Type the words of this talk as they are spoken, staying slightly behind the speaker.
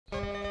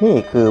นี่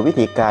คือวิ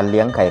ธีการเ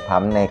ลี้ยงไข่ผ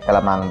ำในกร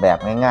ะมังแบบ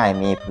ง่าย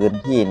ๆมีพื้น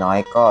ที่น้อย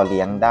ก็เ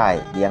ลี้ยงได้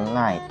เลี้ยง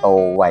ง่ายโต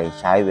ไว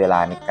ใช้เวลา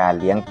ในการ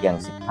เลี้ยงเพียง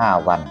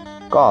15 วัน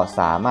ก็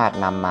สามารถ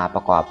นำมาป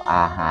ระกอบอ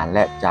าหารแล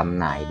ะจำ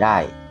หน่ายได้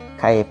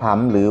ไข่ผ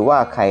ำหรือว่า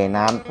ไข่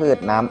น้ำพืช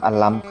น้ำอัน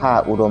ล้ำค่า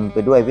อุดมไป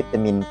ด้วยวิตา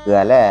มินเกลือ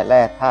แ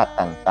ร่ธาตุ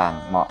ต่าง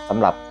ๆเหมาะสำ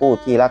หรับผู้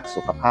ที่รัก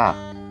สุขภาพ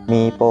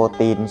มีโปร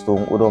ตีนสู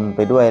งอุดมไป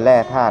ด้วยแร่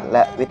ธาตุแล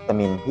ะวิตา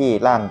มินที่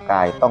ร่างก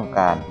ายต้อง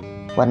การ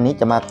วันนี้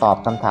จะมาตอบ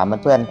คำถาม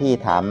เพื่อนๆที่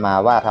ถามมา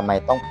ว่าทำไม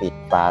ต้องปิด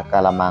ฝาก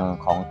ระมัง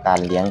ของการ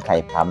เลี้ยงไข่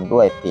ผำด้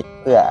วยปิด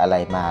เพื่ออะไร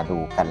มาดู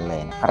กันเล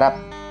ยนะครับ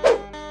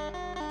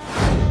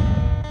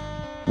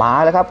มา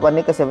แล้วครับวัน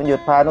นี้เกษตรวันหยุ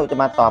ดพานุจะ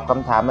มาตอบค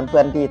ำถามเพื่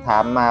อนๆที่ถา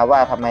มมาว่า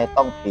ทำไม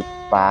ต้องปิด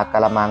ฝาก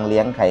ระมังเลี้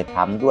ยงไข่ผ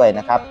ำด้วยน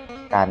ะครับ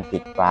การปิ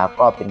ดฝา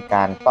ก็เป็นก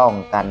ารป้อง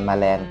กันแม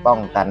ลงป้อง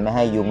กันไม่ใ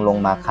ห้ยุงลง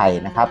มาไข่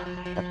นะครับ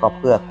แล้วก็เ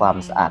พื่อความ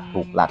สะอาด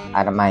ถูกหลักอ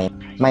นามัย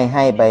ไม่ใ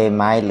ห้ใบไ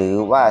ม้หรือ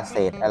ว่าเศ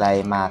ษอะไร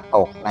มาต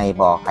กใน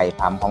บ่อไข่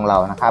ผำของเรา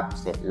นะครับ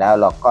เสร็จแล้ว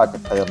เราก็จะ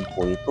เติม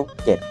ปุ๋ยทุก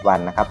7 วัน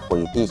นะครับปุ๋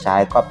ยที่ใช้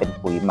ก็เป็น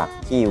ปุ๋ยหมัก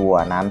ขี้วัว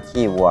น้ำ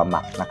ขี้วัวห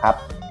มักนะครับ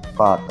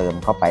ก็เติม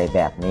เข้าไปแบ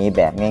บนี้แ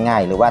บบง่า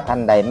ยๆหรือว่าท่า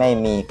นใดไม่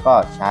มีก็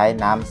ใช้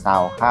น้ำซา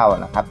วข้าว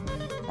นะครับ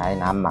ใช้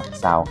น้ำหมัก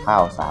ซาวข้า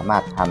วสามา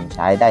รถทำใ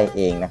ช้ได้เ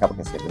องนะครับเ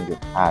กษตรวันหยุด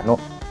พานุ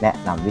แนะ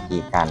นำวิธี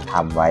การท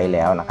ำไว้แ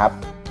ล้วนะครับ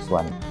ส่ว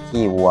น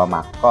ขี้วัวห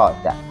มักก็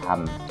จะท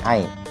ำให้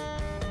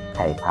ไ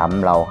ข่ผ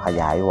ำเราข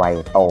ยายไว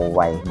โตไ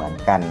วเหมือน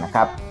กันนะค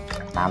รับ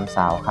น้ำซ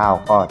าวข้าว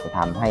ก็จะท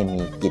ำให้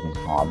มีกลิ่น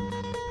หอม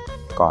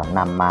ก่อนน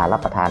ำมารั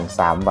บประทาน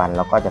3 วันเ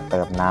ราก็จะเ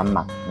ติมน้ำห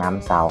มักน้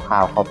ำซาวข้า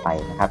วเข้าไป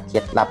นะครับเคล็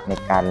ดลับใน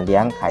การเลี้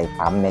ยงไข่ผ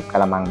ำในก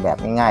ระมังแบบ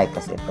ง่ายๆเก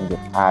ษตรบัณฑิ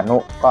ตพานุ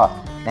ก็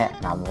แนะ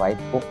นำไว้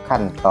ทุก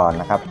ขั้นตอน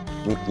นะครับ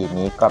วิธี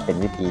นี้ก็เป็น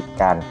วิธี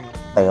การ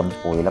เติม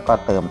ปุ๋ยแล้วก็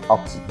เติมออ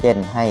กซิเจน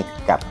ให้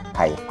กับไ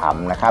ข่ผ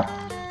ำนะครับ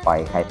ปล่อย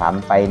ไข่ผ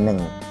ำไป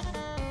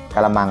1 ก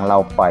ระมังเรา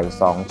ปล่อย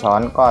2 ช้อ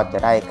นก็จะ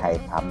ได้ไข่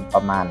ผำป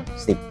ระมาณ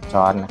10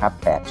 ช้อนนะครับ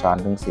8 ช้อน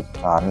ถึง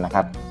10 ช้อนนะค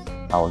รับ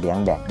เราเลี้ยง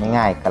แบบ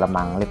ง่ายๆกระ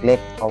มังเล็ก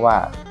ๆเพราะว่า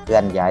เคลื่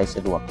อนย้ายส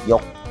ะดวกย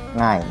ก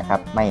ง่ายนะครั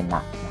บไม่ห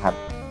นักนะครับ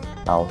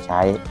เราใช้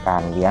กา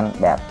รเลี้ยง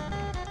แบบ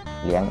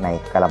เลี้ยงใน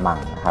กระมัง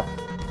นะครับ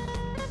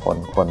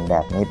คนแบ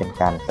บนี้เป็น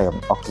การเติม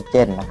ออกซิเจ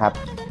นนะครับ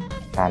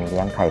การเลี้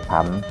ยงไข่ผ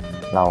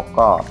ำเรา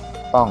ก็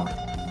ต้อง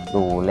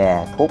ดูแล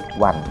ทุก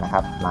วันนะค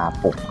รับมา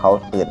ปลุกเขา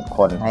ตื่นค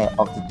นให้อ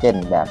อกซิเจน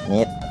แบบ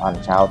นี้ตอน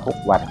เช้าทุก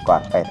วันก่อ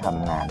นไปท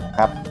ำงานนะค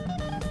รับ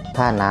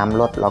ถ้าน้ำ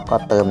ลดเราก็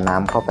เติมน้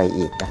ำเข้าไป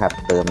อีกนะครับ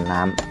เติม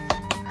น้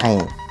ำให้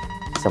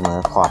เสมอ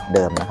ขอดเ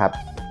ดิมนะครับ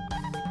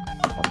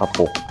แล้วก็ป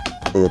ลุก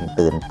ตื่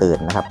น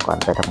นะครับก่อน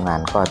ไปทำงาน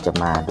ก็จะ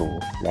มาดู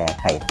แล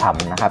ไข่ผ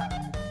ำนะครับ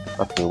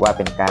ก็ถือว่าเ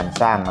ป็นการ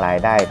สร้างราย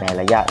ได้ใน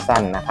ระยะ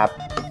สั้นนะครับ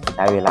ใ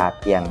ช้เวลา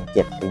เพียง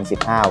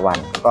 7-15 วัน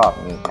ก็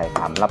มีไข่ผ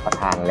ำรับประ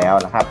ทานแล้ว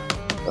นะครับ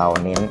เรา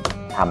เน้น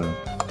ท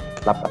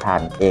ำรับประทา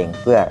นเอง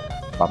เพื่อ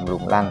บำรุ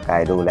งร่างกา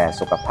ยดูแล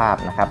สุขภาพ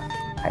นะครับ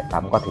ไข่ผ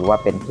ำก็ถือว่า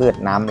เป็นพืช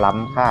น้ำล้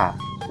ำค่า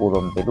อุด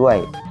มไปด้วย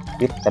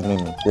วิตามิ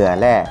นเกลือ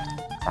แร่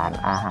สาร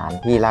อาหาร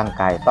ที่ร่าง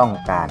กายต้อง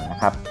การนะ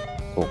ครับ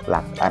ถูกห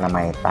ลักอนา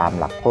มัยตาม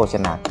หลักโภช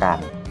นาการ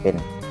เป็น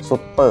ซุ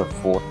ปเปอร์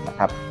ฟู้ดนะค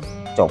รับ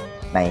จบ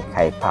ในไ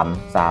ข่ผ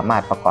ำสามาร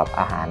ถประกอบ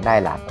อาหารได้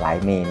หลากหลาย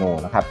เมนู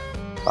นะครับ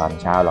ตอน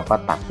เช้าเราก็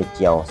ตักไปเ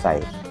จียวใส่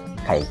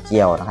ไข่เจี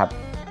ยวนะครับ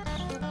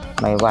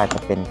ไม่ว่าจะ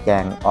เป็นแก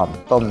งอ่อม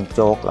ต้มโ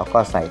จ๊กแล้วก็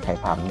ใส่ไข่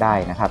ผำได้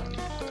นะครับ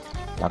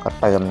แล้วก็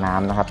เติมน้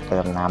ำนะครับเติ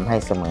มน้ำให้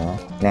เสมอ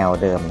แนว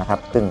เดิมนะครับ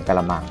ครึ่งกร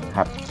ะมังนะค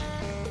รับ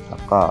แล้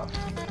วก็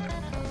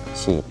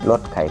ฉีดล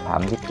ดไข่ผ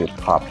ำที่ติด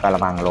ขอบกระ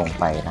มังลง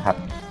ไปนะครับ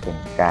เป็น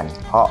การ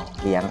เพาะ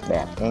เลี้ยงแบ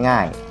บง่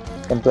าย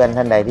ๆเพื่อนๆ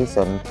ท่านใดที่ส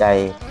นใจ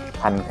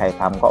พันธุ์ไข่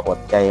ผำก็อด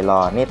ใจรอ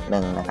นิดนึ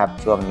งนะครับ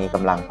ช่วงนี้ก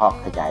ำลังเพาะ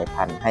ขยาย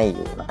พันธุ์ให้อ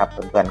ยู่นะครับเ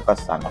พื่อนๆก็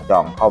สั่งจ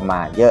องเข้ามา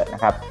เยอะน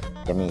ะครับ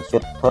จะมีชุ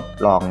ดทด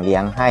ลองเลี้ย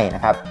งให้น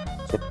ะครับ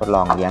ชุดทดล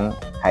องเลี้ยง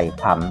ไข่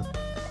ผ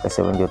ำเกษ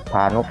ตรวันหยุดพ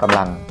านุกำ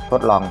ลังท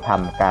ดลองท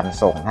ำการ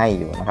ส่งให้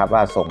อยู่นะครับ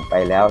ว่าส่งไป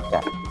แล้วจะ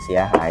เสี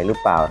ยหายหรือ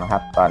เปล่านะครั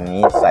บตอน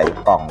นี้ใส่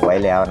กล่องไว้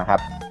แล้วนะครั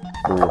บ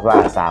ดูว่า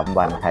3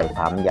 วันไข่ผ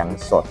ำยัง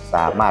สดส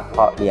ามารถเพ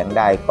าะเลี้ยงไ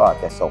ด้ก็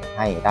จะส่งใ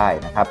ห้ได้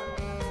นะครับ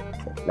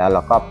แล้วเร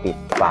าก็ปิด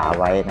ฝา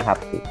ไว้นะครับ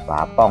ปิดฝา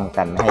ป้อง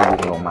กันไม่ให้ยุ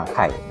งลงมาไ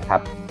ข่นะครั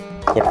บ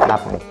เคล็ดลั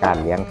บในการ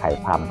เลี้ยงไข่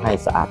ผำให้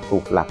สะอาดถู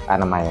กหลักอ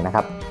นามัยนะค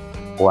รับ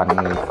ควร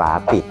มีฝา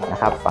ปิดนะ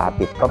ครับฝา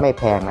ปิดก็ไม่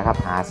แพงนะครับ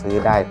หาซื้อ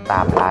ได้ต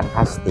ามร้านพ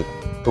ลาสติก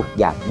ทุก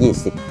อย่าง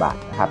20 บาท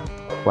นะครับ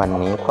วัน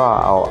นี้ก็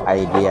เอาไอ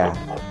เดีย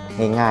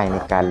ง่ายๆใน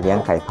การเลี้ยง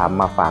ไข่ผ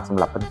ำมาฝากสำ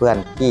หรับเพื่อน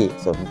ๆที่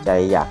สนใจ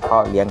อยากเพา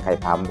ะเลี้ยงไข่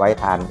ผำไว้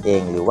ทานเอ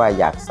งหรือว่า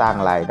อยากสร้าง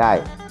รายได้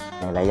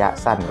ในระยะ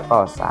สั้นก็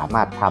สาม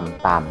ารถท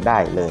ำตามได้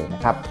เลยน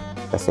ะครับ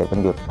เกษตรวั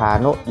นหยุดพา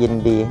นุยิน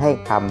ดีให้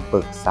คำป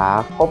รึกษา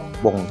ครบ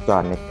วงจ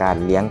รในการ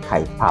เลี้ยงไข่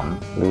ผ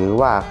ำหรือ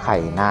ว่าไข่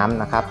น้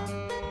ำนะครับ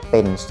เป็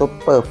นซุป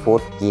เปอร์ฟู้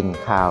ดกิน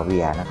คาเวี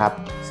ยร์นะครับ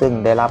ซึ่ง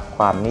ได้รับค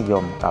วามนิย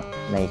มกับ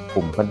ในก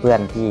ลุ่มเพื่อ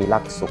นๆที่รั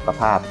กสุข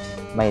ภาพ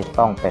ไม่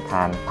ต้องไปท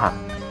านผัก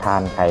ทา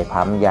นไข่ผ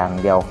ำอย่าง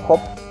เดียวคร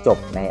บจบ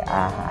ในอ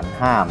าหาร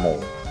5 หมู่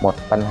หมด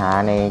ปัญหา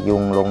ในยุ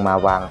งลงมา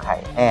วางไข่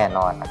แน่น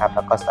อนนะครับแ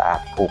ล้วก็สะอา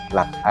ดถูกห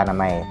ลักอนา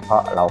มัยเพรา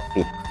ะเรา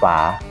ปิดฝา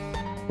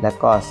และ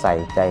ก็ใส่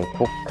ใจ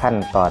ทุกขั้น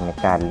ตอนใน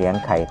การเลี้ยง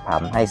ไข่ผ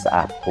ำให้สะอ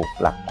าดถูก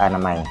หลักอน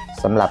ามัย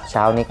สำหรับเ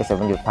ช้านี้เกษตร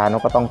วันหยุดพานุ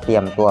ก็ต้องเตรี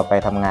ยมตัวไป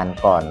ทำงาน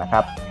ก่อนนะค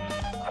รับ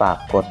ฝาก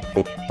กด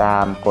ติดตา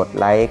มกด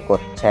ไลค์ก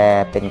ดแช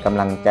ร์เป็นกำ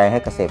ลังใจให้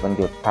เกษตรวันห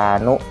ยุดพา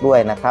นุด้วย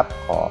นะครับ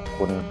ขอบ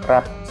คุณครั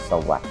บส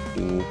วัส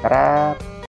ดีครับ